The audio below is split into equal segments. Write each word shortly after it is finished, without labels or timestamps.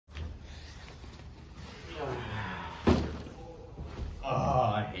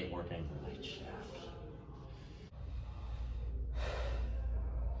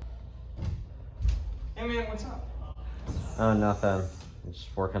man, what's up? Oh, nothing. I'm just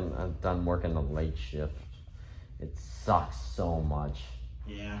working. I'm done working the late shift. It sucks so much.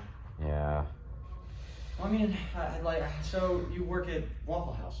 Yeah. Yeah. Well, I mean, so you work at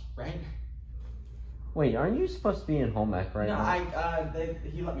Waffle House, right? Wait, aren't you supposed to be in home ec right now? No,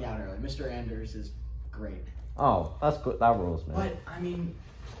 he let me out early. Mr. Anders is great. Oh, that's good. That rules, man. But I mean,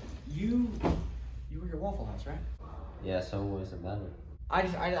 you work at Waffle House, right? Yeah. So what does it matter? I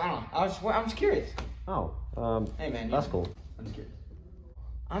don't know. I'm just curious. Oh, Hey man, that's cool. I'm just curious.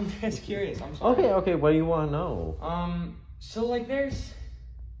 I'm just curious. I'm sorry. Okay. What do you want to know? So like, there's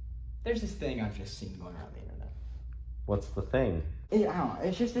this thing I've just seen going around the internet. What's the thing? I don't know.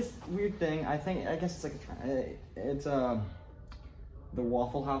 It's just this weird thing. I guess it's like a trend. It's the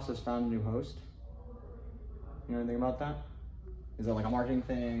Waffle House has found a new host. You know anything about that? Is that like a marketing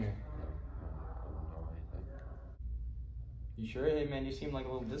thing? Or... You sure? Hey man, you seem like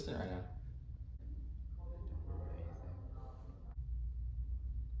a little distant right now.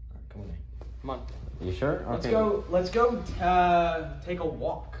 Alright, come with me. Come on. You sure? Okay. Let's go take a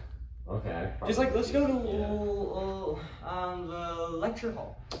walk. Okay. Just like, let's go to the lecture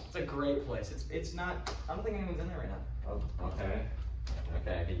hall. It's a great place. It's not, I don't think anyone's in there right now. Oh, okay.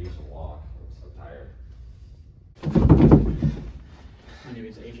 Okay, I could use a walk. I'm so tired. My name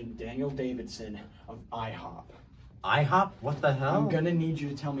is Agent Daniel Davidson of IHOP. IHOP? What the hell? I'm gonna need you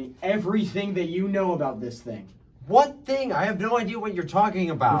to tell me everything that you know about this thing. What thing? I have no idea what you're talking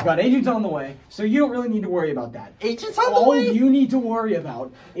about. We've got agents on the way, so you don't really need to worry about that. Agents on the All way? you need to worry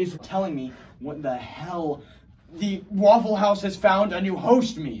about is telling me what the hell the Waffle House has found a new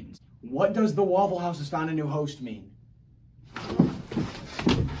host means. What does the Waffle House has found a new host mean?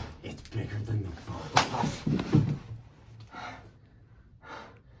 It's bigger than the Waffle House.